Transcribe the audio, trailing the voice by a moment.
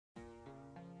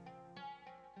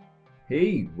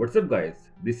Hey, what's up guys?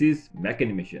 This is Mac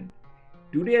Animation.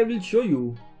 Today I will show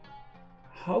you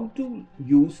how to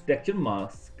use texture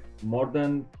mask more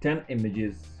than 10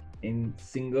 images in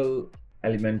single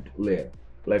element layer.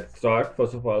 Let's start.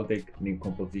 First of all, take new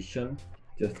composition.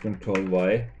 Just Control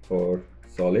Y for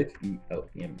solid,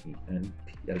 element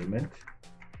element.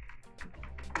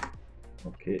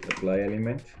 Okay, apply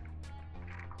element.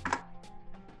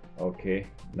 Okay,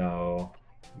 now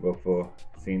go for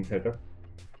scene setup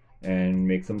and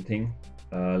make something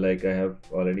like I have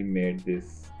already made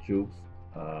this cubes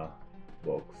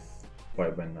box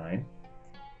 5 by 9.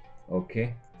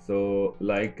 Okay, so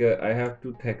like I have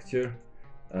to texture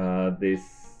this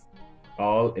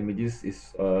all images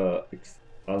is it's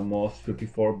almost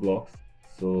 54 blocks,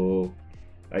 so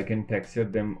I can texture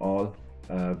them all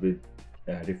with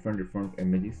different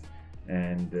images.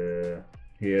 And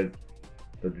here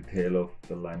the detail of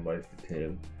the line wise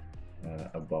detail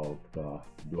about the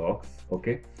blocks.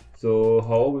 Okay, so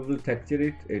how we will texture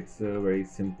it, it's very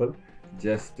simple.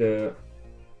 Just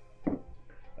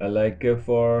like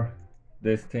for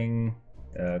this thing,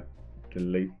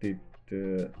 delete it,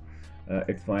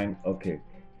 it's fine. Okay,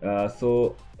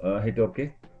 so hit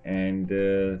OK and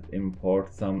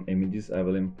import some images. I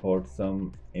will import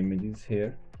some images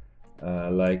here,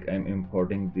 like I'm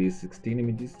importing these 16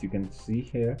 images you can see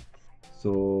here.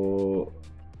 So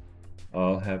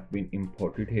all have been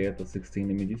imported here, the 16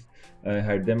 images. I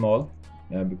hide them all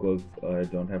because I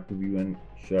don't have to view and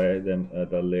share them,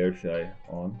 the layer share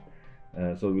on,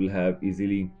 so we'll have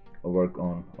easily work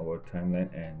on our timeline.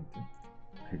 And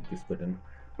hit this button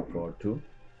for to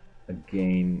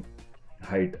again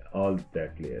hide all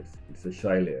that layers. It's a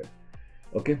shy layer.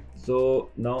 Okay, so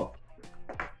now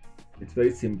it's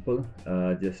very simple.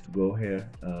 Just go here,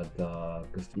 the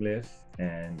custom layers,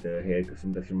 and here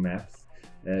custom texture maps.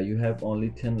 You have only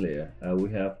 10 layer.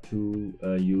 We have to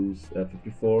use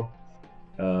 54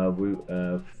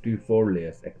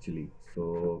 layers actually.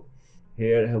 So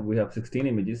here we have 16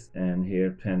 images and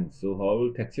here 10. So how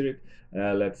we'll texture it?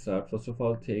 Let's start. First of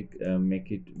all, make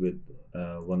it with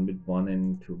 1 with 1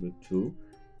 and 2 with 2.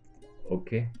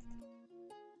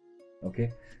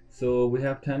 Okay, so we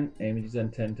have 10 images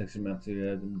and 10 texture maps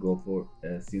here. Then go for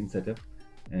scene setup,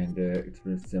 and it's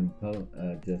very simple.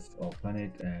 Just open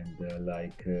it, and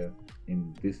like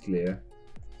in this layer,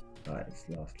 it's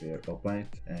last layer, open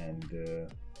it, and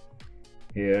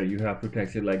here you have to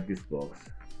texture like this box.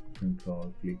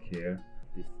 Control click here,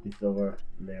 this over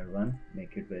layer 1,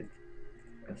 make it with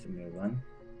custom layer 1.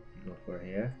 Go for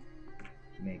here,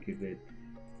 make it with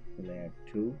layer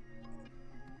 2.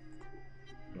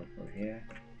 Go for here,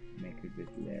 make it with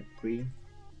layer 3.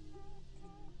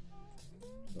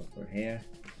 Go for here,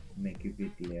 make it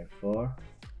with layer 4.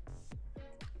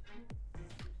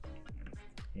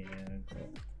 Here, go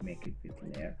make it with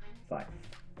layer 5.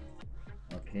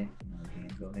 Okay, now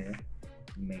again go here,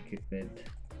 make it with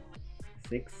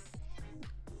 6,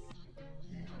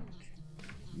 and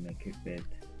make it with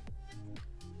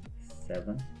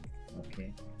 7.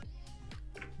 Okay,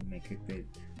 make it with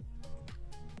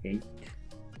 8.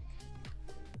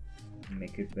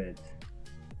 Make it with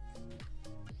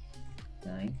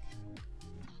 9,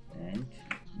 and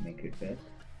make it with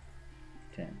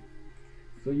 10.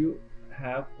 So you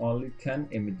have only 10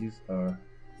 images, or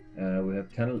we have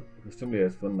 10 custom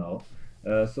layers for now.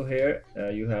 So here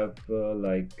you have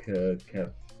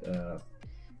kept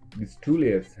these 2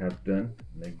 layers have done,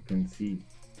 like you can see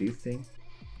this thing.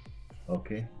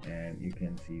 Okay, and you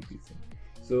can see this thing.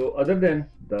 So other than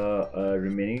the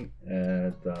remaining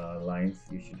the lines,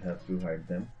 you should have to hide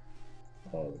them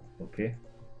all. Okay,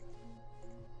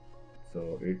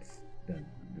 so it's done.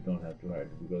 You don't have to hide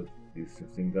it because these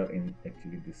things are in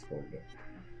actually this folder.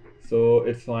 So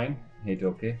it's fine. Hit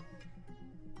OK,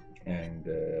 and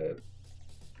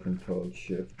Control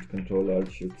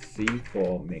Alt Shift C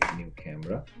for make new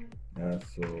camera.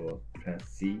 So press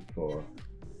C for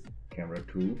camera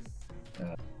tools.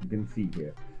 You can see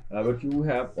here, but you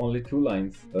have only 2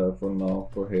 lines for now.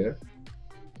 For here,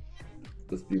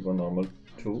 just leave a normal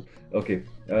tool. Okay,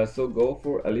 so go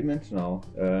for element now.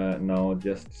 Now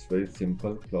just very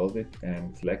simple, close it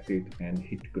and select it and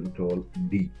hit Control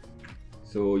D.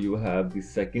 So you have the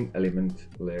second element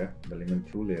layer, the element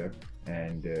 2 layer,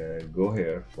 and go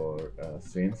here for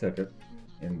scene setup.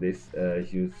 In this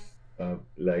use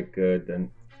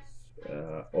then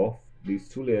off these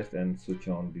 2 layers and switch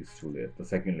on these 2 layers, the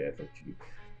second layer actually.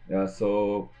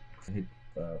 So hit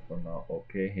for now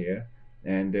OK here,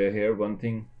 and here one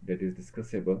thing that is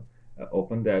discussable,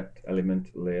 open that element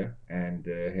layer, and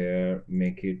here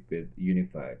make it with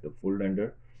unified, the full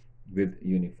render with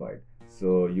unified.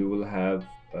 So you will have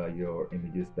your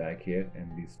images back here,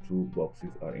 and these two boxes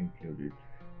are included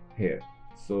here.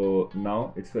 So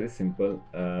now it's very simple,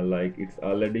 like it's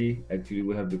already, actually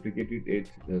we have duplicated it,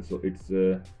 so it's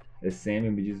the same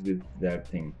images with that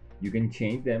thing. You can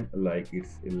change them, like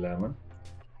it's 11,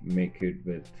 make it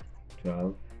with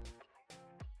 12.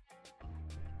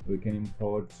 We can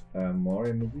import more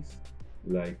images,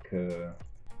 like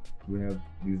we have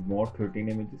these more 13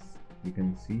 images. You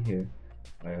can see here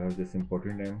I have just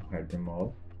imported them, hide them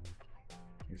all.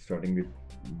 It's starting with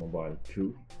mobile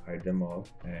 2, hide them all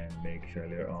and make share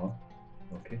layer on.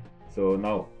 Okay, so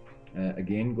now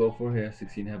again go for here,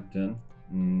 16 have done,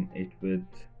 it with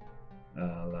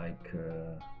like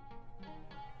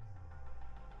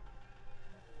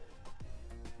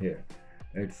here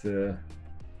it's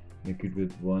make it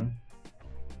with 1.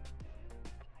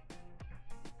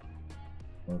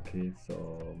 Okay,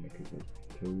 so make it with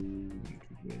 2, make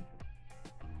it with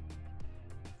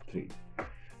 3.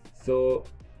 So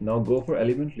now go for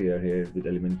element layer here with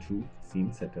element 2,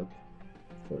 scene setup.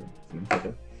 Sorry, scene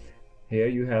setup. Here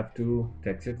you have to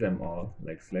texture them all,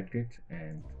 like select it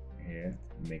and here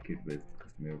make it with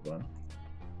custom layer 1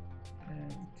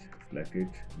 and select it,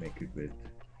 make it with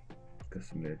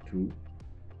custom layer 2,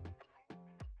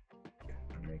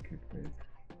 make it with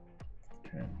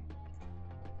 10.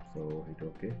 So hit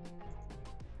OK.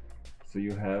 So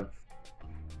you have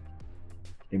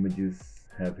images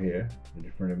have here the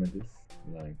different images,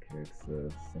 like it's a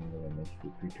single image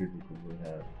repeated because we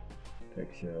have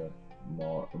texture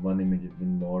more, one image with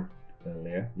more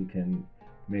layer. You can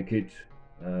make it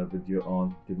with your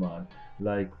own demand,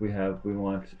 like we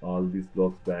want all these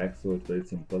blocks back, so it's very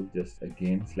simple. Just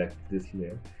again select this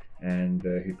layer and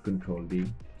hit Ctrl D,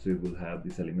 so you will have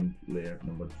this element layer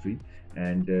number 3.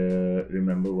 And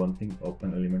remember one thing,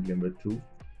 open element number 2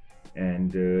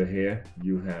 and here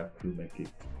you have to make it.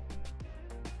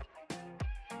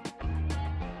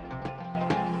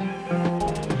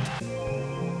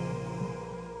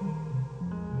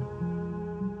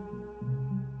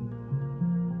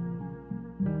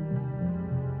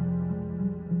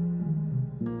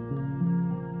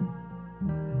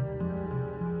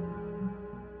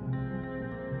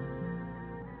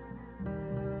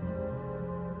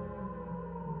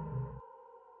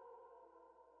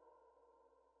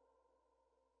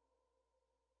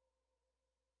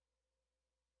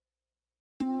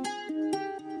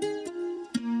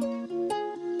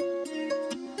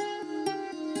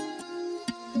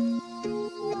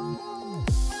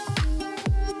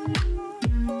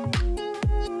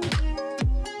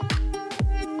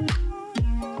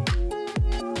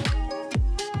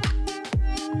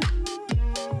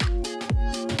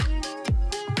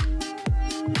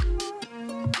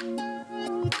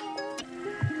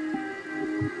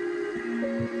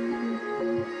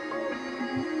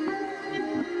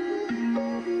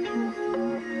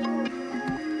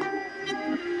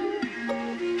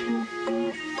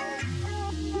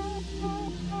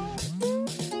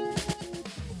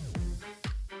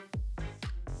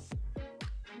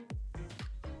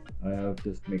 I have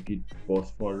just make it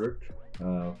fast forward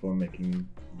for making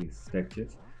these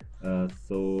textures.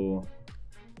 So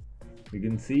you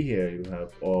can see here you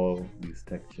have all these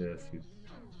textures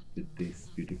with this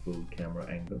beautiful camera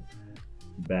angle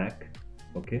back.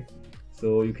 Okay,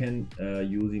 so you can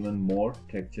use even more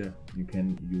texture, you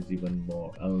can use even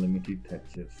more unlimited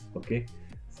textures. Okay,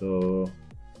 so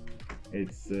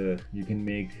it's you can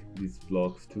make these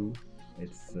blocks too.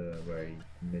 It's a very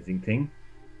amazing thing.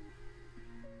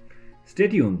 Stay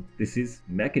tuned, this is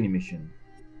Mac Animation.